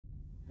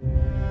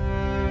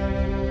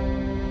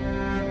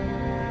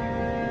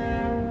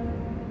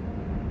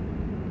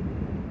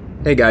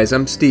Hey guys,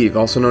 I'm Steve,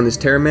 also known as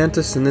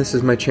TerraMantis, and this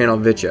is my channel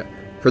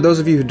ViiTCHA. For those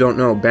of you who don't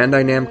know,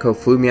 Bandai Namco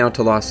flew me out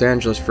to Los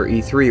Angeles for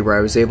E3 where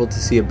I was able to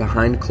see a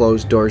behind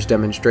closed doors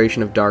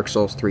demonstration of Dark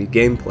Souls 3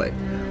 gameplay.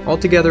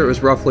 Altogether it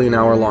was roughly an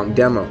hour-long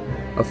demo,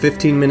 a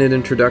 15-minute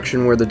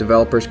introduction where the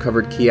developers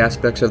covered key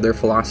aspects of their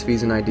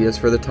philosophies and ideas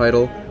for the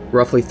title,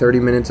 roughly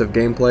 30 minutes of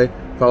gameplay,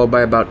 followed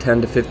by about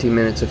 10 to 15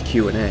 minutes of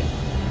Q&A.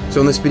 So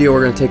in this video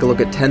we're going to take a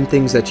look at 10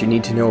 things that you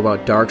need to know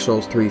about Dark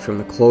Souls 3 from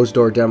the closed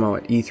door demo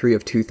at E3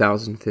 of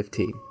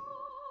 2015.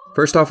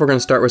 First off, we're going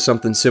to start with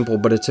something simple,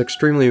 but it's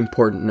extremely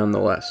important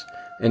nonetheless.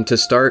 And to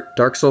start,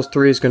 Dark Souls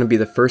 3 is going to be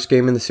the first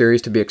game in the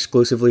series to be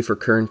exclusively for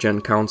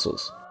current-gen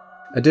consoles.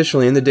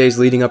 Additionally, in the days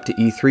leading up to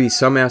E3,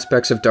 some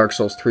aspects of Dark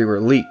Souls 3 were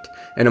leaked,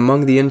 and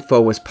among the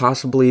info was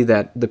possibly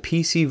that the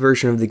PC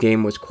version of the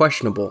game was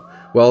questionable.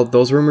 Well,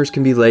 those rumors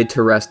can be laid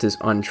to rest as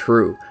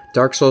untrue.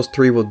 Dark Souls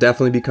 3 will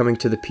definitely be coming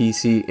to the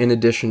PC in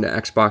addition to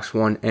Xbox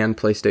One and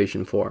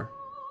PlayStation 4.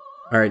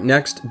 Alright,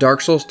 next,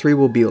 Dark Souls 3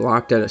 will be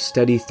locked at a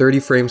steady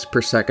 30 frames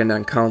per second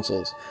on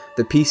consoles.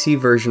 The PC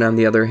version, on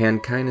the other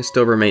hand, kinda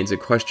still remains a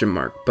question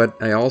mark, but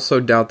I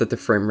also doubt that the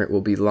frame rate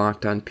will be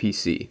locked on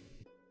PC.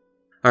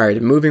 Alright,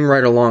 and moving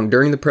right along,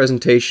 during the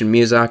presentation,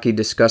 Miyazaki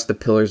discussed the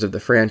pillars of the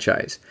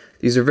franchise.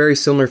 These are very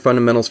similar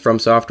fundamentals From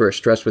Software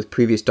stressed with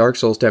previous Dark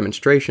Souls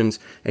demonstrations,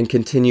 and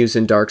continues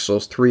in Dark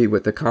Souls 3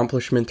 with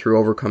accomplishment through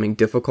overcoming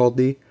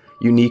difficulty,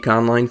 unique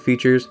online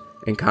features,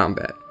 and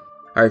combat.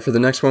 Alright, for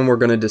the next one we're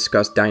going to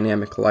discuss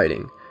dynamic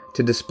lighting.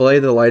 To display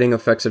the lighting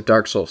effects of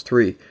Dark Souls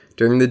 3,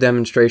 during the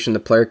demonstration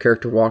the player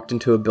character walked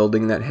into a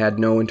building that had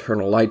no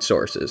internal light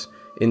sources.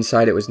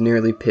 Inside it was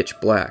nearly pitch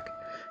black.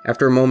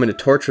 After a moment a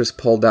torch was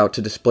pulled out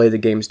to display the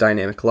game's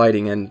dynamic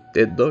lighting, and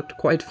it looked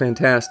quite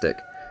fantastic.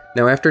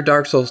 Now after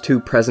Dark Souls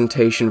 2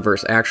 presentation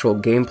versus actual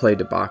gameplay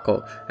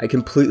debacle, I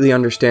completely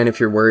understand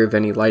if you're wary of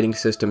any lighting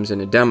systems in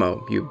a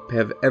demo. You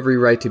have every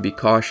right to be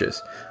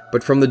cautious.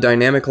 But from the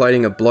dynamic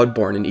lighting of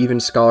Bloodborne and even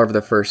Scholar of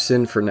the First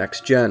Sin for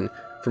next gen,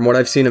 from what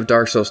I've seen of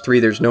Dark Souls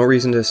 3, there's no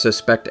reason to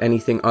suspect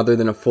anything other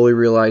than a fully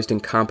realized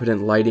and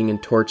competent lighting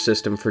and torch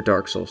system for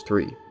Dark Souls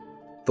 3.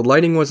 The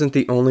lighting wasn't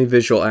the only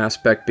visual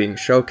aspect being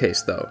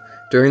showcased though.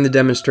 During the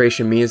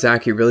demonstration,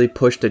 Miyazaki really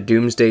pushed a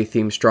Doomsday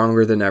theme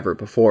stronger than ever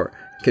before,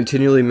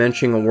 continually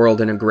mentioning a world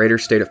in a greater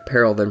state of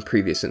peril than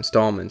previous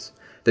installments.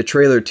 The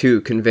trailer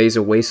too conveys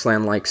a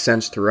wasteland-like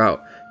sense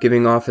throughout,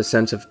 giving off a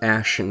sense of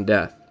ash and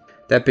death.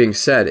 That being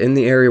said, in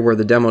the area where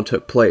the demo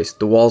took place,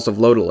 the walls of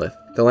Lodolith,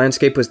 the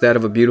landscape was that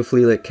of a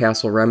beautifully lit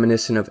castle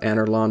reminiscent of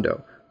Anor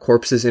Londo,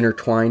 corpses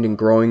intertwined and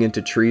growing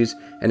into trees,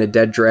 and a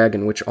dead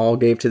dragon, which all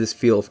gave to this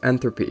feel of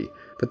entropy.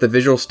 But the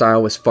visual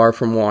style was far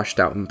from washed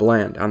out and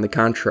bland. On the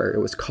contrary, it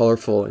was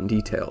colorful and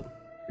detailed.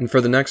 And for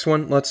the next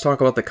one, let's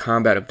talk about the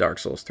combat of Dark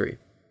Souls 3.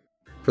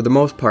 For the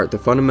most part, the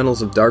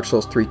fundamentals of Dark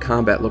Souls 3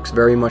 combat looks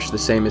very much the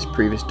same as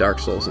previous Dark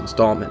Souls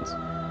installments,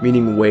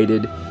 meaning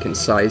weighted,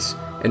 concise,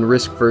 and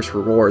risk versus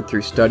reward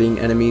through studying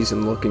enemies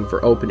and looking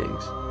for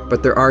openings.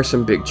 But there are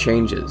some big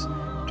changes.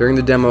 During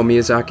the demo,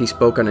 Miyazaki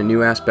spoke on a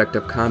new aspect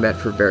of combat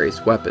for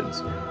various weapons.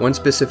 One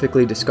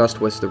specifically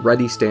discussed was the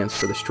ready stance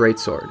for the straight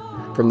sword.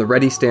 From the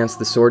ready stance,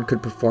 the sword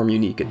could perform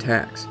unique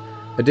attacks.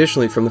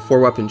 Additionally, from the 4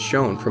 weapons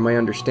shown, from my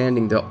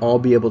understanding, they'll all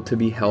be able to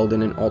be held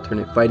in an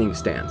alternate fighting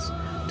stance.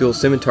 Dual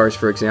scimitars,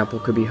 for example,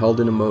 could be held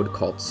in a mode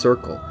called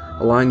Circle,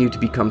 allowing you to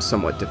become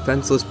somewhat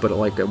defenseless but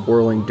like a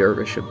whirling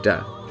dervish of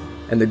death.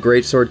 And the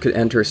greatsword could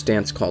enter a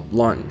stance called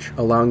Lunge,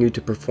 allowing you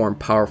to perform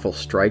powerful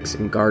strikes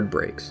and guard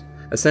breaks.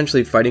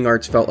 Essentially, fighting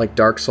arts felt like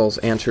Dark Souls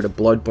answered to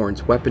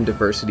Bloodborne's weapon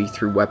diversity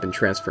through weapon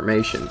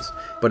transformations,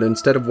 but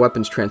instead of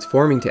weapons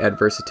transforming to add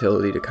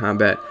versatility to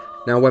combat,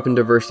 now weapon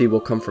diversity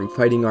will come from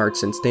fighting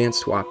arts and stance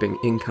swapping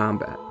in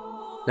combat.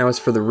 Now as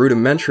for the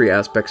rudimentary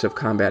aspects of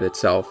combat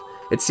itself,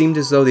 it seemed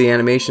as though the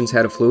animations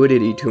had a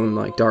fluidity to them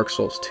like Dark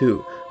Souls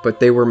 2,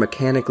 but they were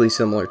mechanically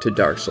similar to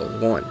Dark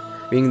Souls 1,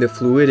 meaning the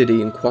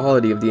fluidity and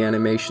quality of the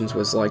animations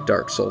was like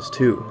Dark Souls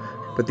 2.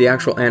 But the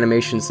actual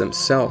animations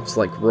themselves,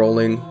 like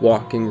rolling,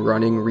 walking,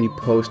 running,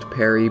 repost,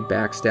 parry,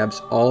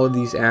 backstabs, all of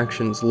these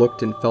actions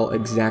looked and felt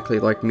exactly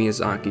like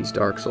Miyazaki's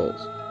Dark Souls.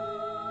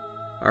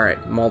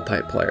 Alright,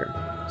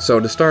 multiplayer. So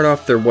to start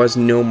off, there was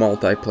no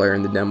multiplayer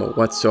in the demo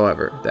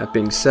whatsoever. That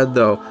being said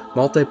though,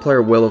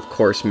 multiplayer will of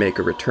course make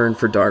a return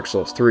for Dark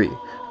Souls 3.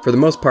 For the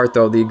most part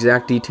though, the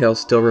exact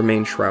details still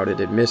remain shrouded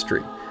in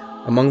mystery.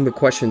 Among the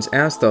questions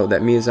asked though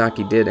that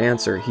Miyazaki did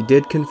answer, he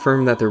did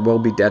confirm that there will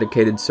be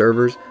dedicated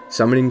servers,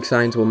 summoning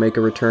signs will make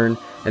a return,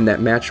 and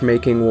that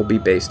matchmaking will be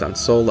based on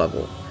soul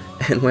level.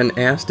 And when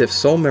asked if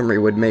soul memory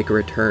would make a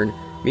return,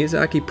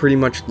 Miyazaki pretty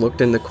much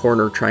looked in the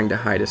corner trying to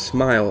hide a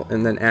smile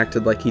and then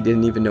acted like he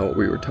didn't even know what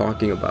we were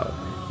talking about.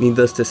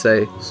 Needless to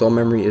say, soul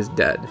memory is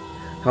dead.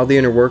 How the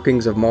inner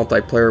workings of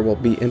multiplayer will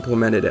be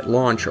implemented at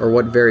launch or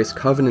what various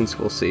covenants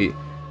we'll see,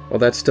 well,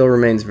 that still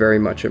remains very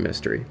much a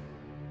mystery.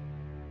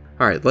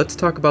 Alright, let's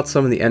talk about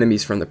some of the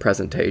enemies from the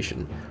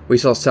presentation. We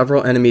saw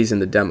several enemies in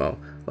the demo,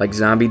 like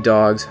zombie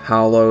dogs,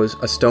 hollows,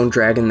 a stone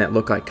dragon that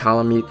looked like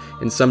Kalameet,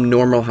 and some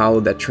normal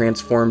hollow that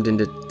transformed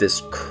into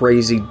this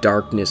crazy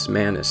darkness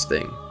Manus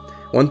thing.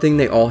 One thing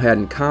they all had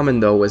in common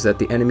though was that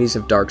the enemies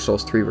of Dark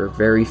Souls 3 were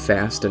very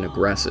fast and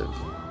aggressive.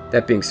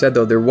 That being said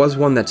though, there was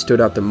one that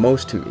stood out the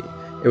most to me.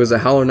 It was a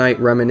Hollow Knight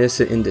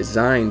reminiscent in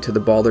design to the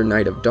Baldur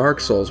Knight of Dark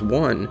Souls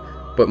 1,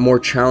 but more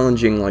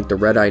challenging like the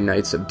Red-Eyed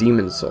Knights of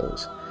Demon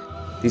Souls.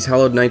 These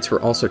Hollowed Knights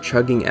were also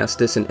chugging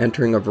Estus and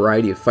entering a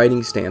variety of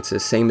fighting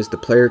stances, same as the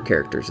player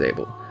characters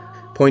able.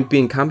 Point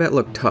being, combat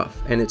looked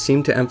tough, and it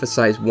seemed to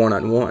emphasize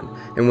one-on-one,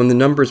 and when the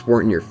numbers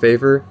weren't in your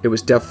favor, it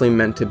was definitely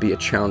meant to be a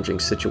challenging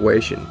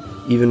situation,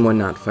 even when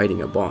not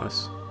fighting a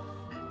boss.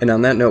 And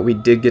on that note, we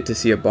did get to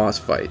see a boss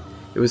fight.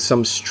 It was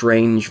some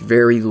strange,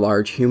 very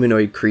large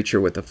humanoid creature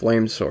with a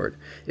flame sword.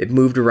 It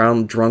moved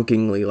around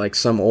drunkenly like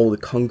some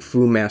old kung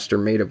fu master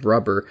made of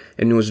rubber,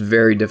 and it was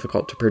very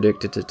difficult to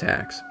predict its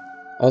attacks.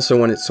 Also,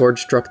 when its sword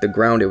struck the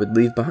ground, it would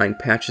leave behind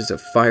patches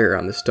of fire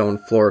on the stone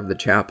floor of the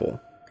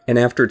chapel. And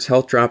after its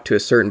health dropped to a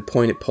certain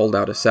point, it pulled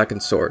out a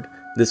second sword,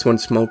 this one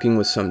smoking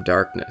with some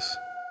darkness.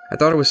 I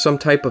thought it was some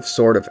type of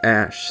sword of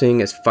ash,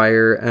 seeing as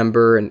fire,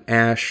 ember, and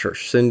ash or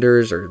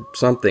cinders or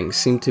something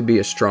seemed to be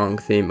a strong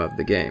theme of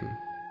the game.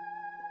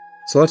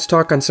 So let's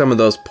talk on some of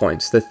those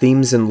points, the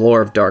themes and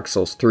lore of Dark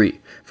Souls 3.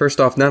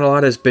 First off, not a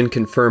lot has been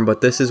confirmed,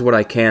 but this is what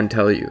I can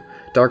tell you.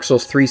 Dark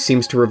Souls 3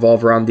 seems to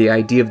revolve around the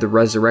idea of the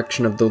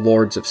resurrection of the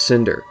Lords of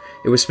Cinder.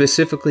 It was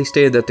specifically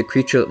stated that the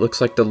creature that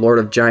looks like the Lord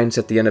of Giants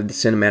at the end of the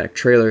cinematic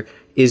trailer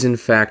is in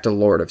fact a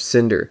Lord of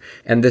Cinder,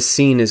 and this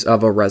scene is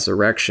of a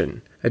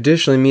resurrection.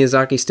 Additionally,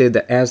 Miyazaki stated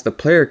that as the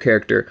player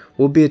character,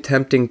 we'll be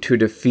attempting to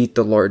defeat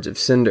the Lords of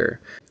Cinder.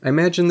 I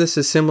imagine this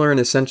is similar in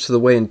a sense to the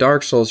way in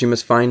Dark Souls you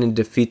must find and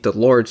defeat the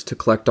Lords to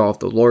collect all of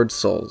the Lord's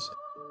souls.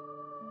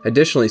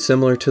 Additionally,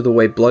 similar to the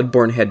way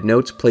Bloodborne had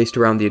notes placed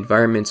around the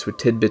environments with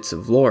tidbits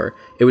of lore,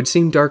 it would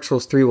seem Dark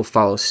Souls 3 will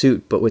follow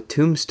suit, but with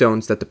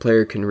tombstones that the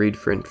player can read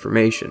for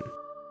information.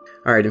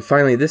 Alright, and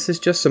finally, this is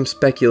just some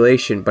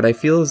speculation, but I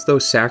feel as though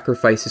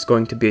sacrifice is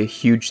going to be a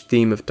huge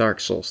theme of Dark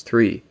Souls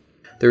 3.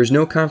 There is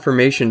no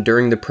confirmation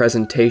during the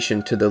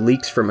presentation to the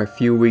leaks from a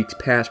few weeks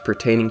past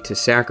pertaining to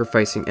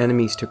sacrificing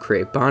enemies to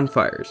create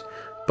bonfires,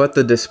 but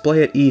the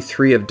display at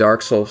E3 of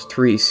Dark Souls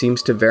 3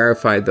 seems to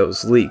verify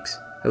those leaks,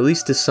 at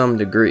least to some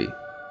degree.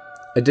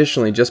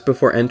 Additionally, just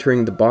before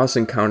entering the boss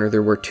encounter,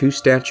 there were 2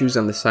 statues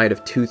on the side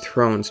of 2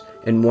 thrones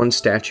and 1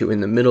 statue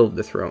in the middle of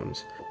the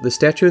thrones. The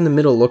statue in the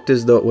middle looked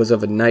as though it was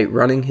of a knight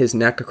running his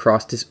neck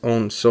across his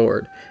own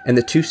sword, and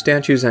the 2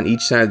 statues on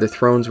each side of the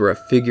thrones were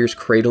of figures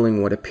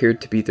cradling what appeared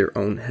to be their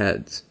own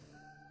heads.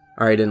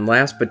 Alright, and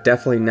last but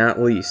definitely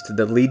not least,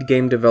 the lead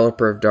game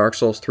developer of Dark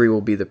Souls 3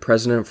 will be the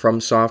president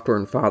from Software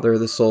and father of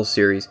the Souls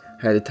series,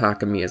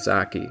 Hidetaka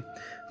Miyazaki.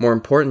 More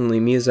importantly,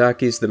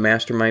 Miyazaki is the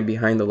mastermind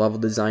behind the level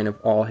design of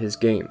all his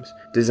games.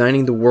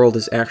 Designing the world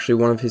is actually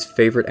one of his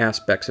favorite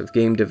aspects of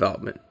game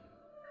development.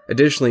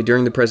 Additionally,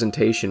 during the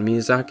presentation,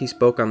 Miyazaki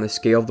spoke on the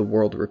scale of the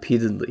world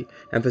repeatedly,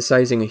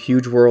 emphasizing a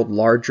huge world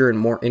larger and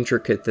more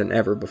intricate than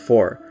ever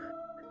before.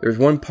 There was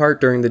one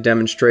part during the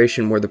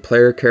demonstration where the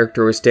player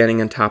character was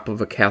standing on top of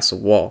a castle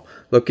wall,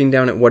 looking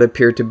down at what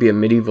appeared to be a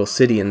medieval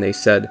city, and they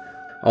said,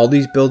 "All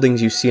these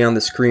buildings you see on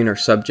the screen are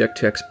subject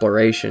to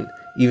exploration,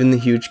 even the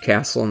huge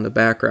castle in the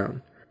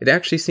background." It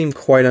actually seemed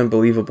quite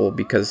unbelievable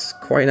because,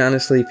 quite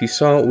honestly, if you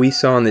saw what we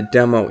saw in the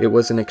demo, it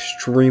was an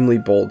extremely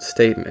bold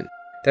statement.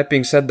 That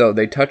being said though,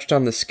 they touched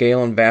on the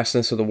scale and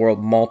vastness of the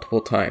world multiple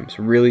times,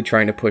 really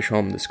trying to push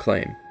home this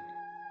claim.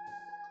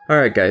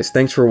 Alright guys,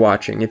 thanks for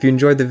watching. If you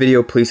enjoyed the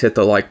video, please hit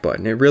the like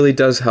button. It really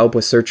does help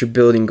with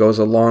searchability and goes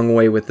a long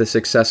way with the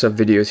success of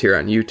videos here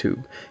on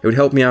YouTube. It would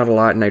help me out a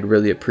lot and I'd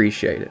really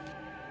appreciate it.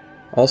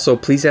 Also,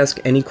 please ask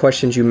any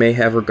questions you may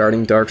have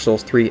regarding Dark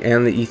Souls 3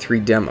 and the E3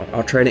 demo.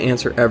 I'll try to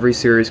answer every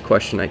serious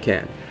question I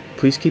can.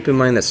 Please keep in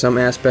mind that some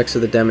aspects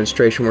of the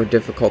demonstration were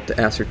difficult to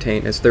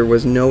ascertain as there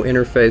was no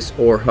interface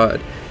or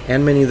HUD,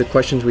 and many of the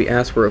questions we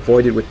asked were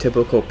avoided with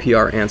typical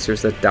PR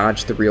answers that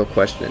dodged the real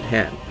question at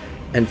hand.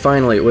 And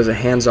finally, it was a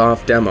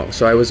hands-off demo,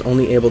 so I was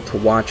only able to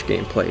watch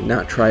gameplay,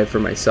 not try it for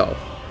myself.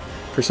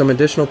 For some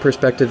additional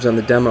perspectives on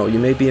the demo, you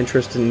may be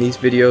interested in these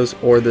videos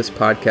or this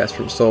podcast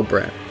from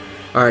Soulbrand.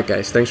 Alright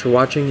guys, thanks for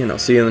watching, and I'll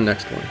see you in the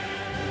next one.